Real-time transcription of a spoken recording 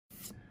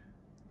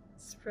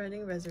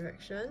Spreading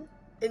Resurrection.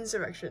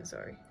 Insurrection,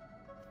 sorry.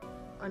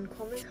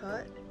 Uncommon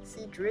card.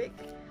 Cedric.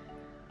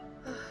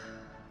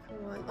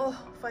 Come on. Oh,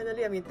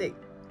 finally a mythic.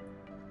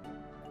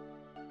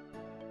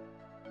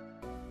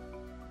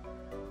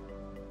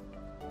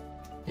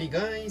 Hey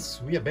guys,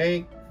 we are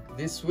back.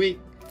 This week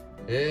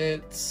we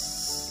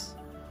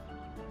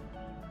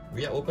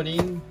are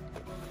opening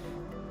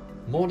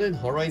Modern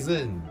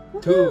Horizon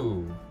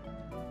 2.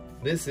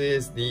 This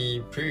is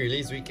the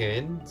pre-release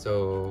weekend,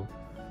 so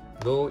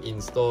no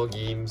in-store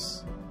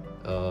games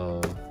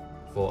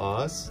for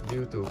us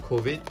due to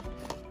COVID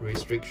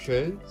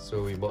restriction.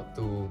 So we bought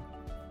 2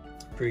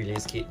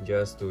 pre-release kit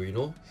just to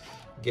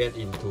get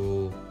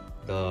into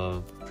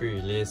the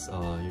pre-release.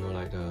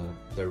 Like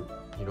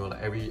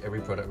like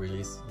every product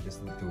release, you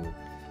just need to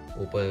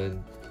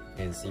open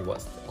and see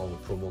what's our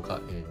promo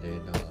card and then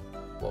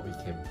what we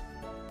can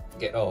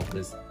get out of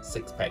this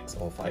 6 packs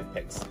or 5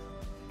 packs.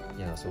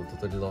 Yeah, so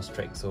totally lost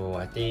track. So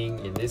I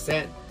think in this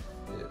set,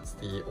 it's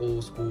the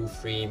old school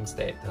frames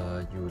that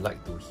you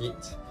like to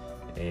hit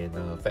and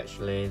fetch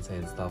lands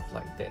and stuff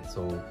like that.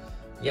 So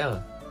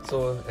yeah,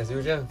 so as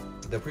usual,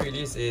 the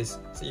pre-release is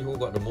see who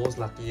got the most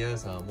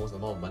luckiest, most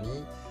amount of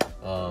money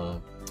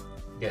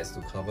gets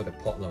to cover the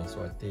pot now.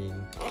 So I think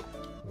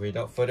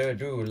without further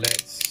ado,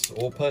 let's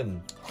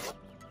open.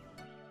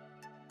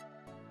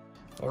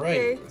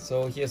 Alright,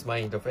 so here's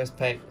the first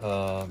pack,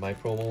 my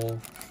promo.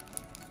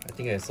 I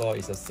think I saw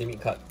is a Simic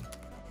card.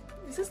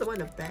 Is this the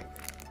one in the back?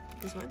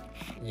 This one?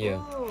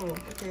 Yeah. Oh,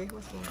 okay,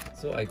 what's more?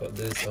 So I got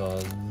this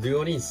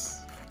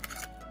Leonis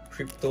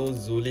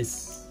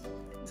Cryptozoolus.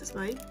 Is this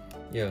mine?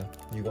 Yeah,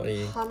 you got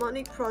a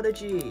Harmonic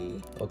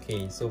Prodigy.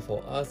 Okay, so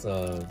for us,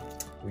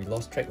 we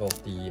lost track of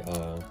the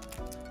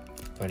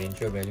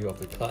financial value of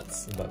the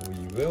cards, but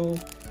we will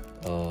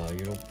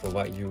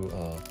provide you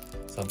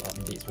some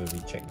updates when we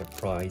check the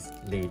price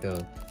later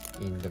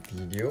in the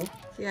video.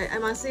 Yeah, I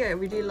must say I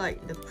really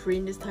like the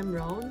print this time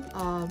round.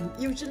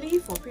 Usually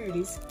for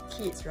pre-release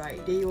kits,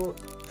 right, they will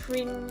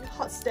print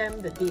hot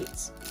stamp the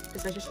dates,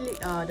 especially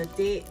the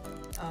date,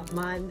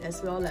 month,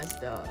 as well as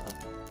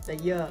the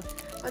year.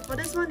 But for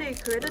this one, they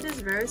created this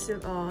very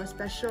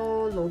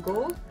special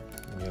logo,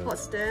 hot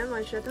stamp.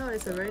 I thought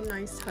it's a very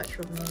nice touch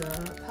from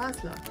the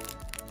past lah.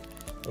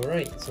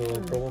 Alright, so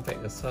promo pack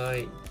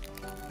aside,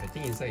 I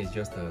think inside is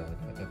just the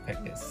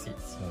pack that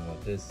seats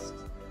this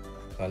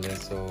color.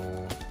 So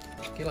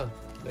okay lah,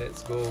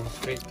 let's go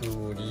straight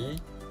to the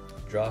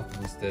draft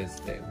boosters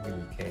that we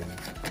can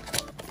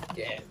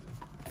get.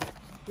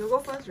 You go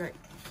first, right?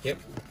 Yep,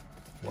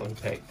 1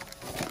 pack,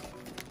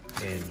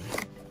 and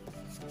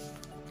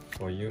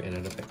for you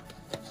another pack,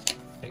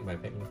 pack by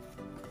pack.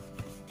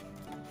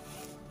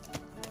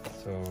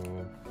 So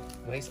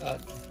nice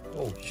art.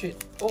 Oh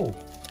shit! Oh,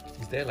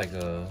 is there like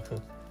a?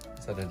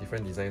 These are the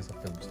different designs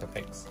of the booster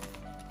packs.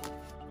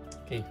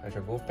 Okay, I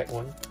shall go pack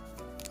 1.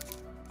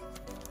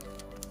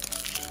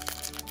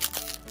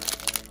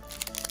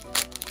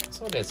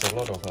 So there's a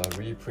lot of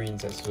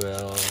reprints as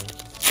well.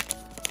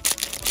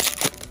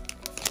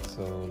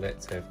 So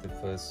let's have the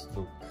first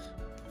look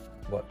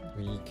what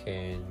we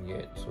can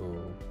get.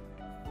 So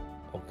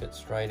Pocket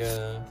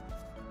Strider,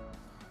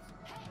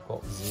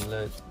 Pop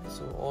Zealot.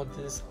 So all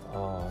these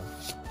are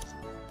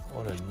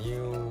all the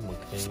new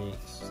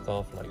mechanics,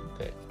 stuff like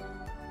that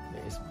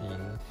is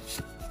being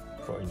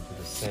brought into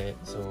the set.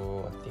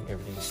 So I think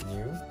everything is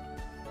new.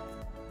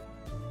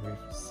 With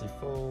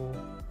Sifo,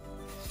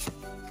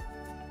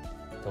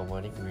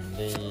 Dominic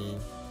Relay,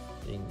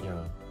 I think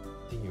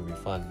it'll be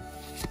fun.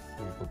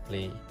 We could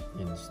play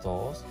in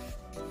stores.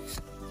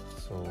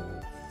 So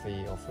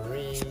Fey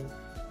Offering.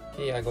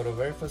 Okay, I got the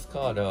very first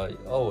card.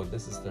 Oh,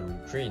 this is the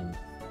reprint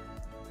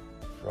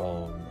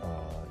from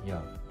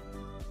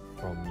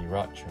from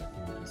Mirage. I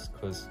think it's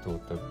Curse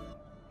Totem.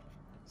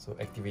 So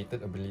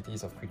activated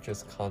abilities of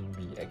creatures can't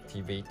be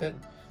activated.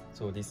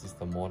 So this is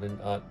the modern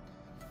art.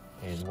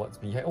 And what's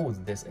behind? Oh,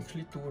 there's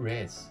actually 2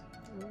 rares.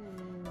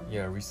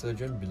 Yeah,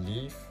 Resurgent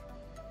Belief.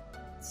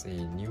 It's a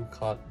new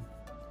card.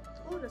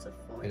 Oh, there's a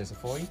foil. There's a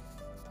foil.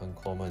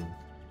 Uncommon.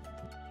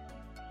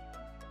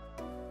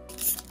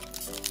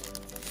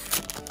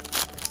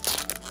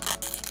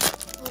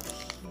 Okay.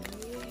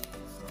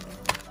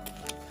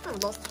 Kind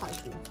of lost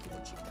touch with the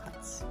cheap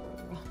cards.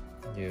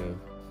 Yeah.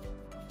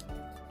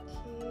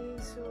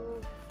 Okay,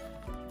 so.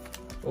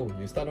 Oh,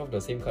 you start off the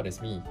same card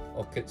as me.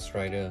 Orchid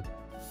Strider.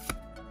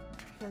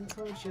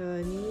 Mental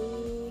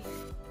Journey,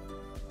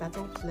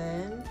 Battle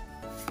Plan,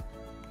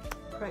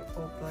 Crack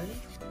Open,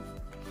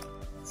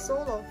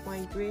 Soul of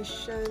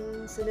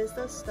Migration,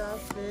 Sinister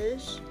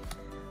Starfish,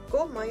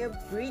 Goldmire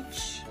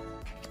Breach,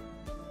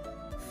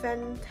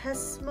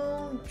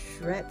 Phantasmal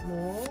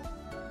Dreadmaw,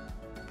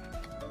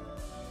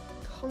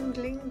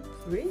 Tongling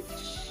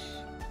Bridge,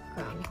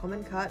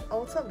 uncommon card,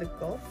 Altar of the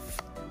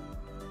Gulf,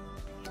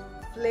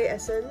 Play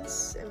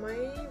Essence. Am I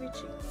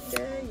reaching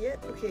there yet?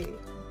 Okay.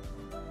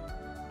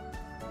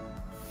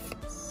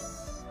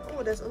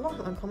 Oh, there's a lot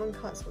of uncommon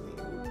cards for me.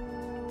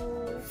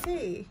 Ooh,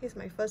 okay, here's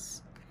my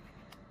first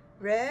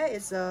rare.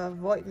 It's a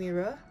Void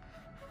Mirror.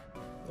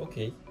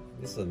 Okay,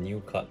 this is a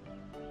new card.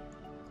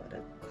 Got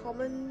a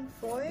common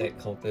foil. That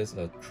counters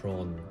a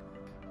Tron.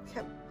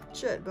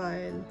 Captured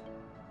by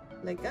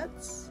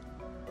Legates.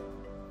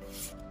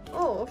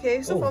 Oh,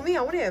 okay. So Oh. for me, I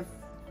only have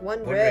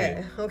one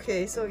rare.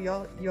 Okay, so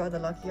you're the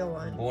luckier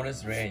one.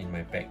 Bonus rare in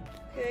my pack.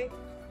 Okay.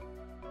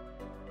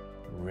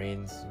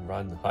 Rains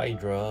Run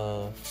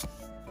Hydra.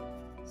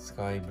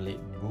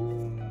 Skyblade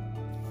Boom.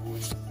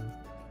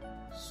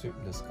 Sweep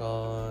the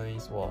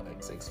Skies. Wow,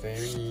 XX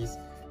Fairies.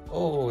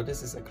 Oh,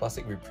 this is a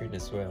classic reprint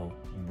as well.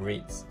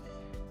 Braids.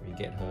 We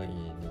get her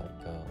in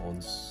like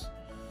on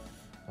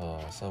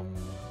some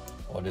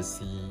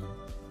Odyssey.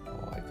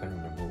 Oh, I can't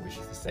remember which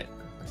is the set.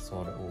 I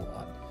saw the old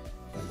art.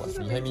 And what's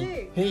behind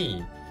me? Hey,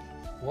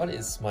 what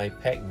is my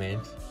pack, man?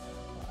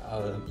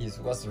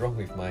 What's wrong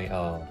with my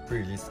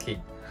pre-release kit?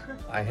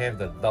 I have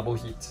the double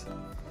hit.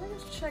 Let me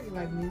just check if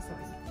I missed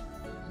one.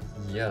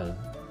 Yeah.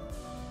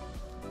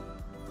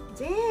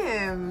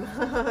 Damn!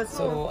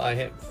 So I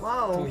had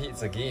wow. 2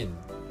 hits again.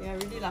 Yeah,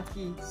 really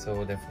lucky.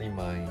 So definitely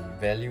my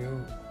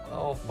value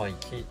of my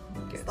kit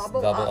gets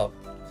double up.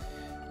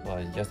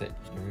 Well, just that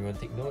everyone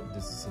take note,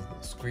 this is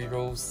a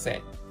squirrel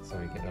set. So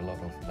you get a lot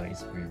of nice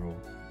squirrel.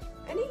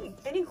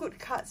 Any good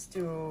cards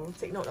to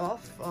take note of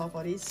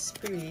for this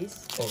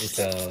pre-release? Oh, it's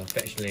a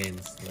fetch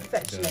lens, like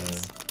Fetch the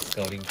lens.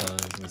 Scouting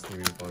Cards,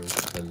 Mystery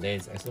Forest, the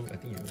lens. I think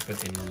you open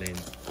any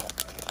lens.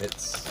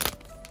 That's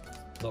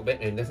not bad,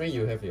 and definitely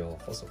you have your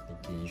Force of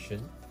Negation.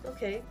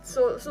 Okay,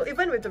 so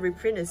even with the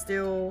reprint, it's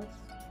still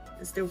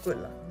good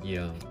lah.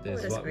 Yeah,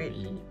 that's that's what great.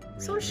 we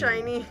So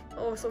shiny.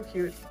 Oh, so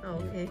cute. Oh,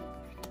 okay.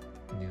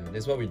 Yeah,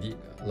 that's what we did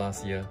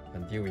last year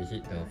until we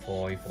hit the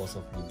foil Force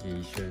of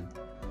Negation.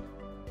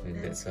 And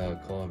that's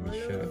called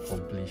mission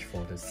accomplished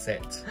for the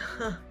set.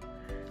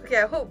 Okay,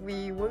 I hope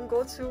we won't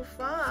go too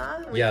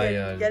far. We Yeah, can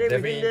yeah, get it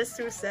within definitely. these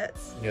 2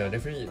 sets. Yeah,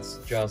 definitely it's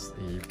just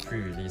a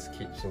pre-release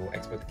kit, so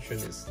expectation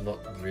is not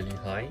really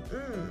high.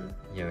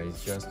 Yeah,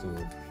 it's just to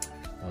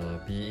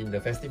be in the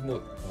festive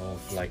mood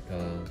of like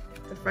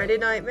the Friday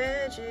night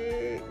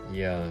magic.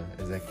 Yeah,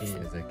 exactly.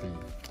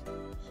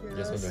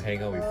 Just want to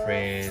hang out with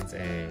friends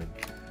and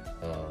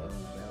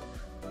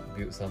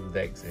build some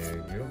decks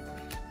and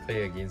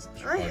play against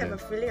each other. I have a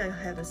feeling I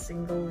have a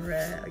single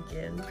rare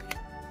again.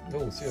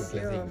 No, Seal of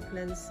Seal Cleansing. of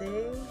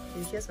Cleansing.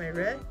 Okay, here's my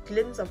rare.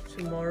 Glimpse of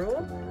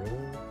Tomorrow.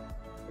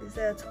 Is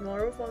there a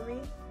tomorrow for me?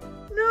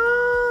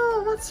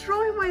 No! What's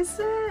wrong with my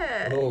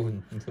set? Oh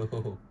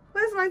no.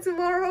 Where's my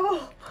tomorrow?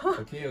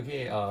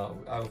 Okay.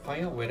 I'll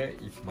find out whether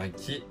if my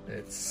kit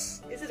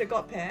is it a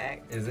god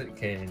pack?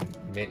 can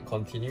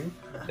continue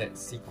that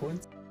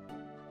sequence.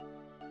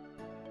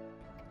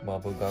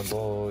 Marble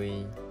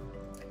Gargoyle,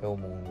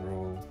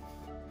 Monroe.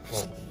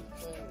 Oh,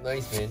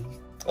 nice, man.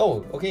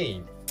 Oh,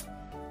 okay.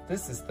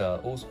 This is the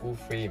old school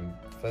frame.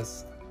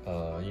 First,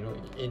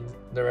 in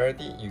the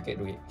rarity, you get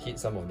to hit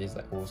some of these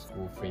like old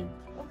school frame.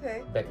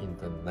 Okay. Back in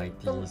the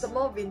 90s. The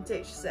more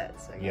vintage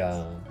sets, I guess.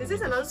 Yeah. Is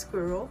this another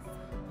squirrel?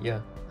 Yeah.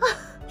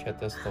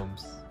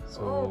 Chatterstorms.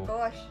 So, oh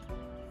gosh.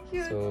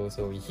 Cute.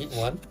 So we hit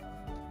one.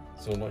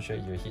 So not sure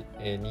you hit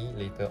any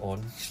later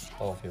on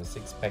out of your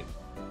 6-pack.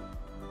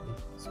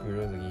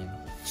 Squirrels again.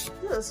 This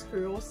is a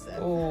squirrel set.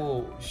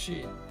 Oh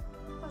shit.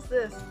 What's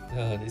this?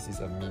 This is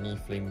a mini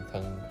Flame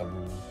Tongue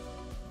Kabu.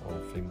 Or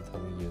Flame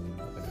Tongue Young.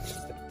 I don't know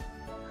what's that.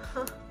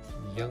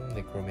 Young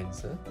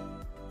Necromancer.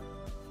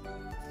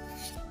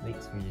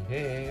 Next we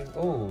have,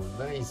 oh,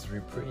 nice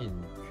reprint,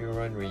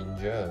 Huron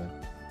Ranger.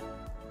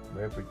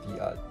 Very pretty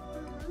art.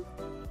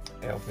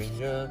 Elf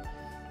Ranger.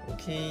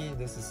 Okay,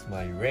 this is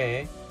my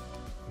rare,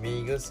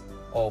 Magus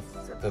of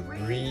the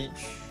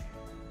Breach.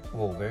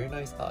 Whoa, very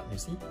nice art, you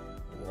see?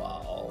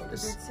 Wow. The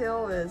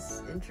detail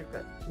is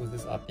intricate. Who's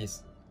this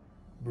artist?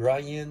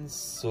 Brian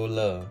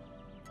Solar.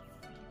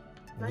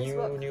 Nice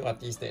work. New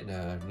artist that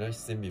I've never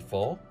seen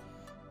before.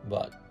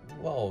 But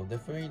wow,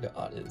 definitely the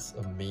art is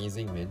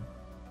amazing, man.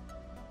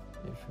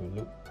 It should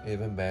look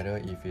even better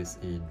if it's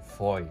in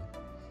foil.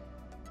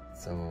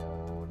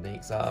 So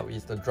next up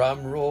is the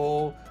drum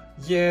roll.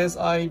 Yes,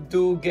 I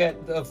do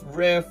get the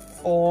rare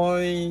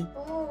foil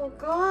Oh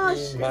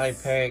gosh. in my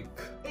pack.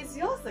 Is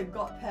yours the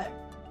god pack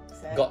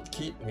set? God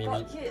kit, maybe.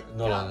 God kit.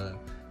 No Yeah. lah,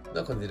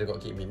 not considered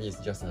God kit. Maybe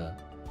it's just a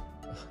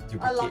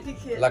duplicate. A lucky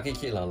kit. Lucky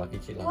kit lah, lucky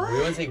kit lah. What?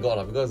 We won't say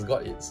God lah, because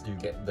God it's you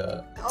get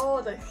the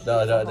Oh,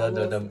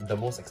 the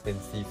most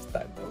expensive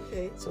type.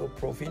 Okay. So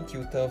Profane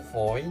Tutor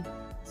foil.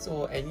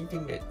 So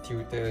anything that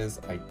tutors,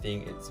 I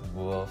think it's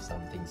worth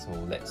something. So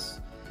let's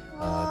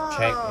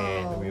check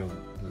and we'll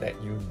let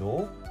you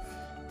know.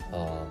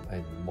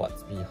 And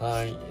what's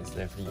behind is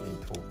definitely a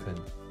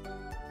token.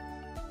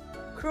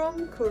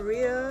 Chrome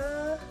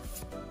Courier,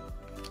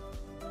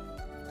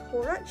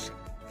 Torach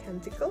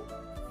Canticle,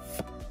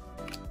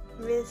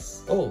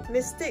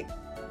 Mystic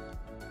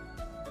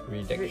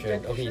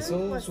Redaction. Okay, so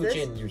What's Su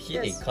Jian, you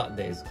hit Yes. a card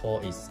that is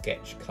called a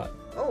sketch card.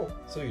 Oh,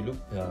 So you look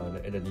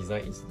at the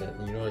design is that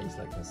it's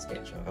like a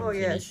sketch, Oh,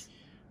 unfinished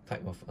yes.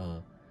 type of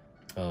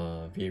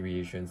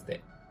variations that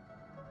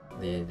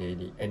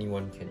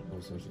anyone can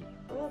also hit.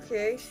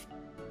 okay.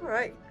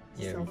 Alright.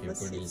 Yeah, we can Selfless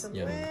put Seed this,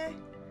 somewhere.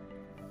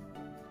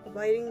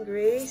 Abiding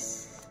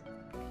Grace,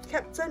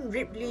 Captain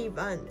Ripley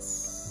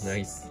Vance.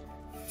 Nice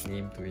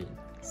name to it.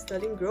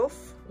 Sterling Grove.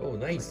 Oh,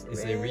 nice.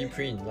 It's a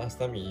reprint. Last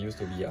time it used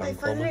to be I uncommon.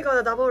 finally got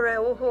a double rare.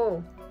 Oh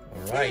ho.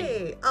 Alright.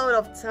 Hey, out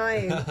of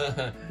time.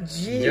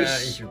 Jeez. Yeah,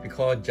 it should be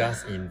called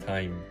just in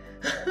time.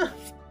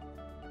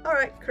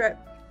 Alright,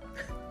 crap.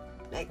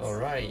 Next.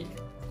 Alright.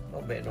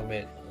 Not bad, not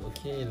bad.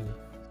 Okay.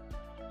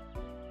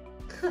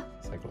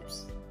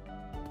 Cyclops.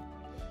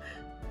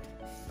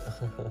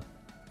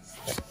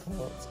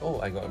 Oh,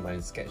 I got my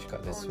sketch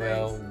card as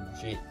well.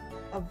 Nice. Jade.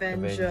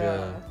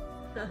 Avenger.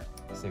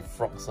 It's a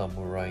frog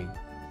samurai.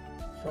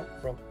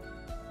 Frog.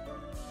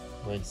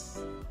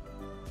 Nice.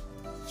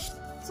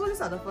 So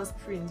these are the first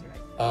prints,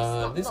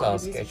 right? These are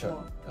sketch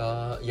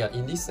art. Yeah,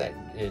 in this set,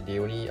 they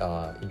only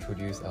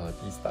introduce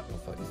these type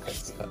of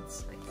effects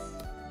cards.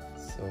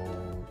 Nice. So,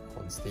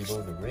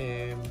 Constable the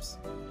Rams,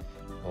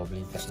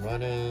 Goblin Tech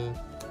Runner.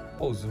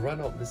 Oh,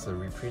 Zuranov, this is a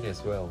reprint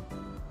as well.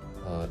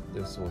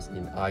 This was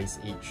in Ice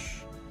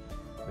Age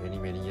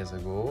many years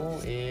ago,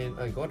 and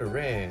I got a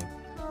rare.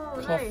 Oh,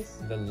 Cuff nice.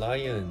 the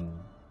Lion.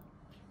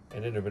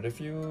 And then the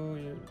battlefield,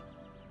 you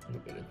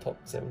look at the top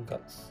 7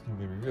 cards. You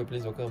may reveal a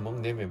planeswalker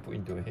among them and put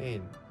into a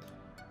hand.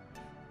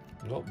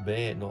 Not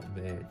bad, not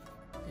bad.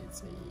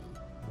 It's a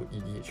good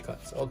EDH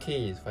cards.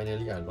 Okay,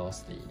 finally I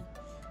lost the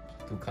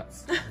 2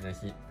 cards in a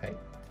hit pack.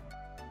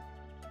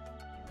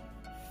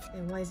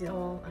 And why is it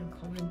all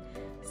uncommon?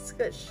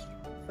 Scourge,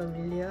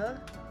 Familiar,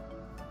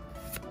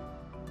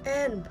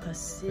 and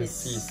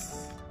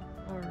Persist.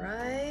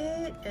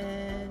 Alright,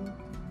 and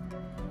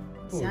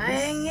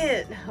dang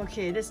it!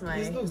 Okay, this is my...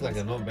 This looks like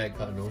a not bad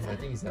card though. I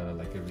think it's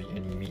like a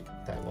reanimate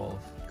type of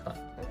card.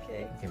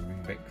 Okay. You can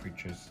bring back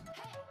creatures.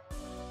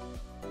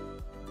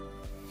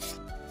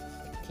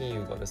 Okay,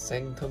 you got the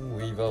Sanctum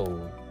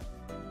Weevil.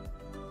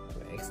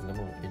 X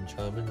number of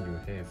enchantment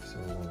you have, so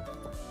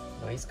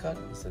nice card.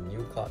 It's a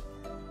new card.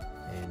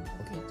 And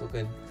okay,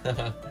 token. I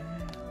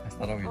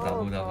start off with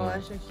double.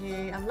 Gosh,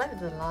 okay. I'm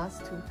left with the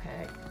last 2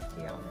 pack.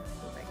 Okay, I'll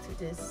go back to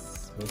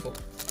this. Merfolk.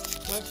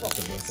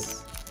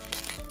 Merfolk.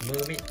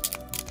 Mermaid.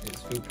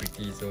 It's too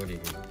pretty, so they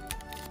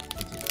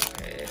make it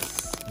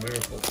as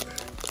Merfolk.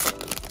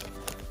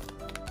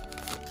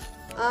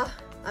 I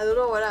don't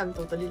know whether I'm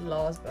totally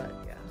lost, but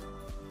yeah.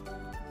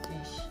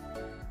 Jeez.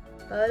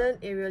 Burden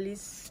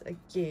Prerelease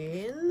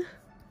again.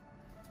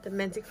 The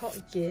Manticore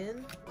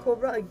again.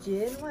 Cobra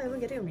again. Why am I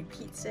getting a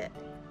repeat set?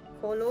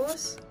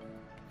 Kolos.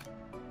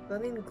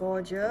 Vermin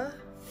Gorger.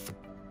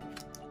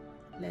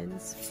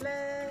 Lens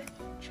Flare.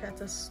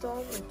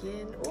 Chatterstorm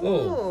again.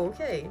 Oh,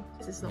 okay.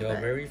 This is not Your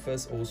bad. very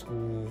first old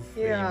school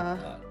frame Yeah,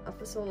 card.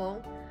 after so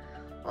long.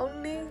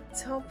 Only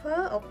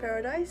Topper of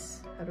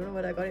Paradise. I don't know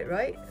whether I got it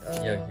right.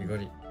 Yeah, you got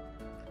it.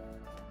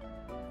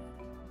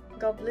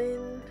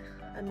 Goblin.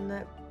 And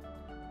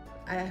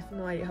I have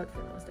no idea how to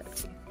pronounce that.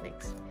 Okay,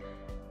 next.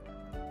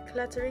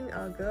 Clattering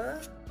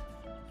Augur.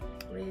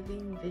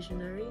 Raving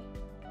Visionary.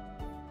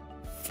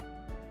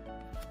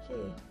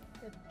 Okay.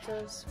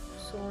 Just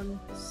Swan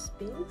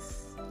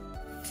Sphinx.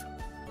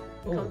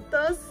 Oh,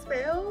 Counter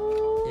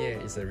spell.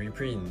 yeah, it's a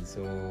reprint,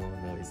 so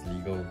now it's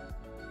legal.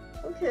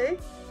 Okay.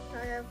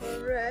 I have a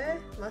rare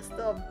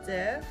Master of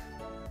Death.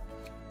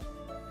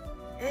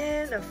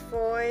 And a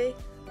foil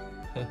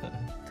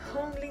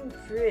Tumbling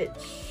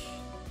Bridge.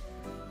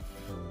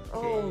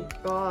 Oh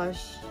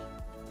gosh.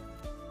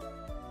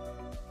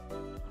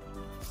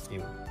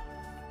 Ew.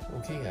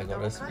 Okay, I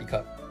got a speed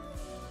card.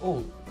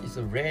 Oh, it's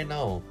a rare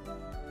now.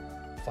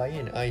 Fire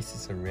and Ice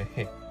is a rare.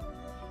 It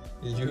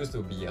used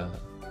to be a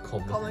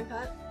common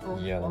card? Oh,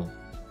 yeah. wow.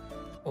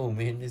 Oh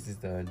man, this is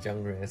the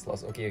junk rare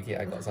slots. Okay,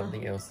 I got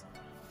something else.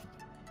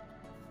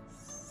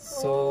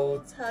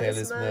 So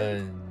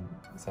Talisman.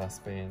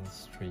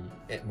 Suspense 3.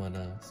 Add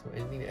mana. So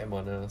anything that add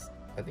mana,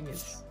 I think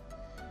it's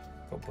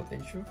got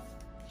potential.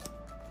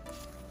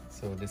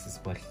 So this is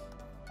mine.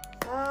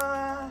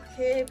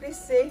 Okay, please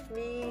save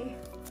me.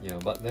 Yeah,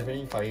 but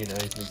definitely Fire and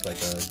Ice looks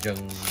like a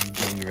junk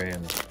rare.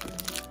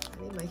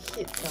 I mean, my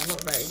hits are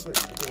not very good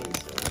today,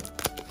 so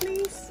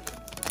please.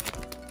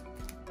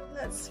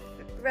 Let's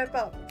wrap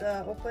up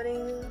the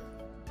opening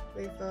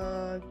with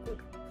a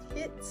good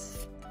hit.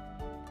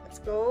 Let's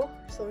go.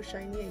 So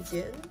shiny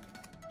again.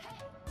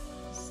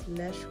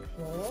 Slash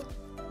Claw.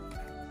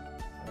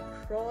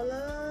 A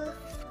Crawler.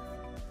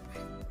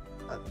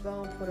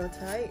 Outbound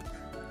Prototype.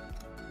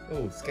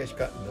 Oh, sketch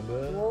card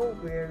number. Woe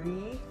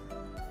Weary.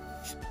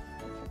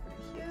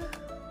 Here.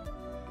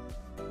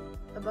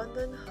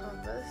 Abundant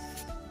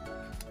Harvest.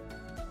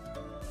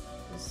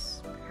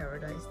 This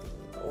Paradise thing.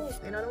 Oh,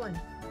 another one.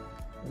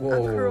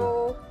 Whoa.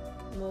 Acro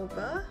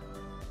MOBA.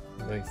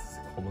 Nice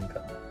common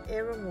card.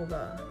 Aero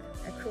MOBA.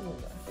 Acro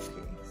MOBA.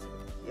 Okay, so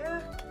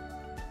here.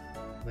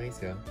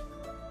 Nice, yeah.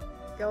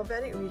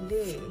 Galvanic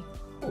Relay.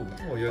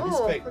 Oh, you're this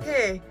spec.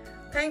 Okay.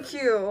 Thank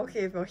you.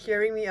 Okay, for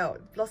hearing me out.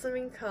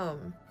 Blossoming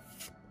Calm.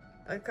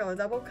 I got a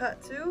double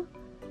cut too.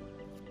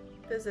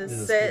 This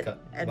is set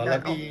at but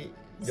lucky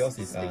yours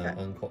is split card.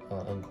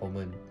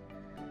 uncommon.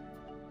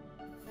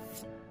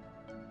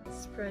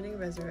 Spreading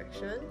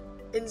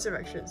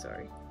Insurrection,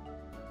 sorry.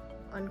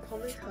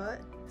 Uncommon card,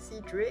 Sea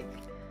Drake.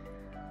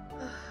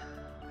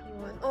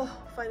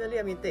 finally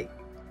a mythic.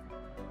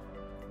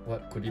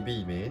 What could it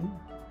be, man?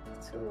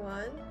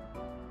 2-1.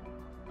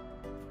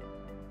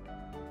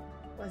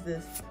 What's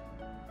this?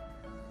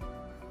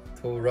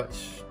 Torach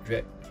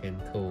Dread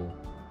Canto.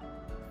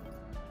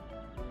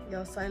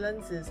 Your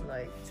silence is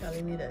like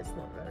telling me that it's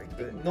not very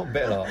good. Not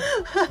bad lah.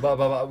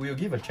 but we'll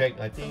give a check.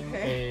 I think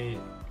Okay.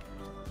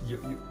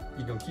 you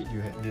in your kit you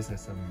had this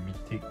as a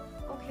mythic.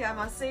 Okay, I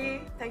must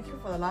say thank you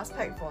for the last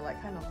pack for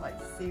like kind of like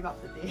save up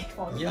the day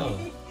for me. Yeah.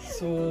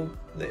 So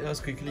let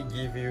us quickly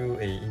give you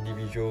a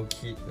individual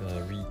kit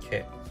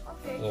recap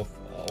of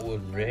our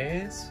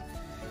rares.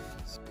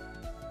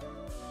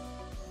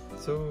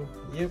 So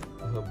yep,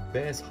 her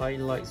best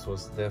highlights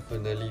was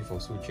definitely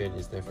for Su Chen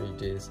is definitely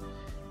this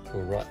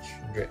Torach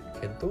Dread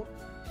Canto,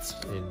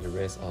 and the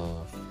rest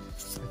are, I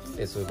think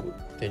there's a good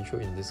potential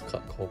in this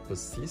card called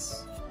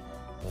Persist.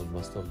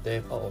 Master of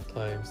Death, Out of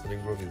Time,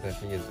 Sterling Growth is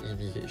definitely an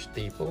EDH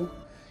staple,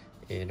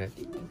 and I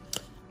think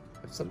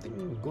I have something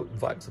good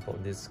vibes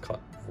about this card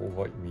for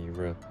Void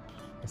Mirror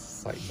as a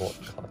sideboard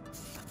card.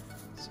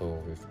 So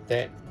with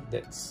that,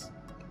 that's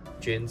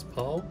Jen's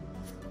pile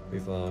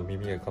with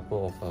maybe a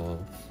couple of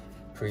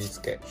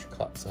pre-sketch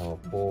cards,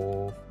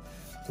 both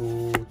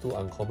two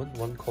uncommon,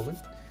 one common,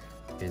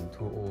 and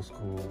 2 old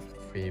school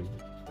frame,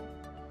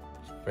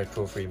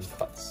 retro frame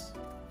cards.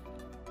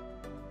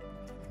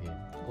 And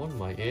on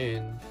my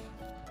end,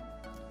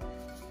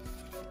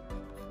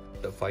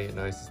 the Fire and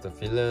Ice is the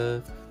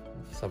filler,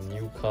 some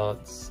new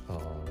cards,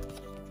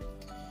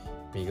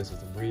 Magus of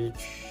the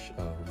Bridge,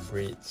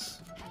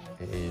 Braids,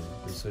 and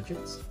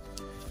Resurgence.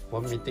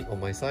 1 mythic on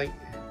my side,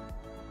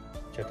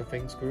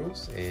 Chatterfang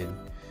Squirrels, and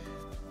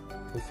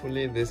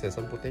hopefully this has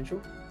some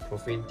potential,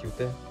 Profane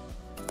Tutor.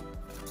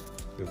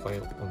 You'll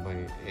find on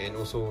my, and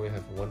also we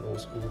have 1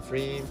 old school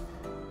frame,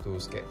 2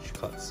 sketch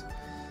cards.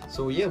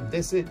 So yeah,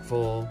 that's it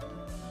for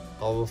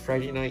our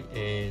Friday night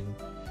and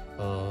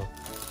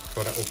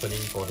product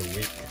opening for the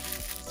week.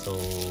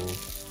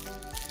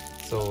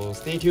 So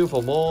stay tuned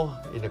for more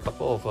in a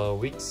couple of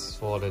weeks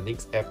for the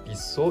next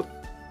episode.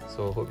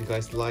 So hope you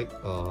guys like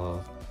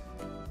the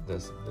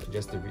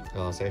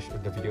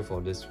video for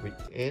this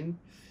weekend,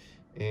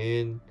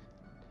 and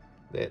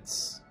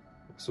that's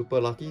Super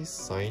Lucky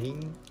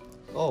signing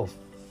off.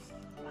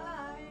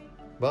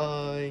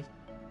 Bye.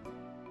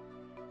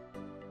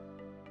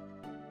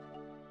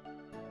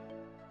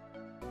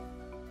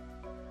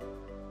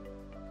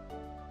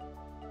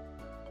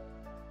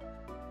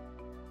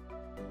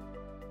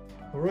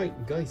 Alright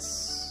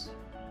guys,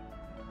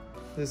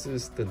 this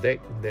is the deck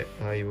that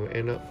I will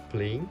end up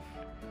playing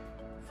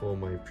for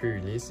my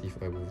pre-release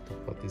if I were to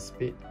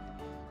participate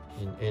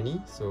in any.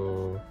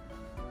 So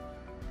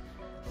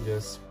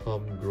just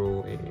pump,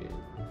 grow, and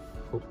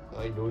hope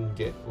I don't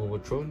get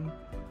overthrown.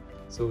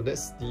 So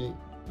that's the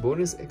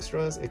bonus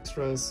extras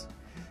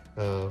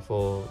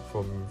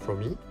from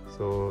me.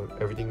 So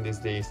everything these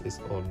days is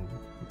on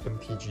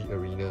MTG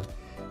Arena.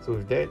 So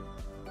with that,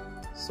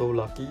 so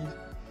lucky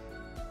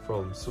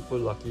from Super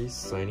Lucky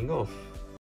signing off.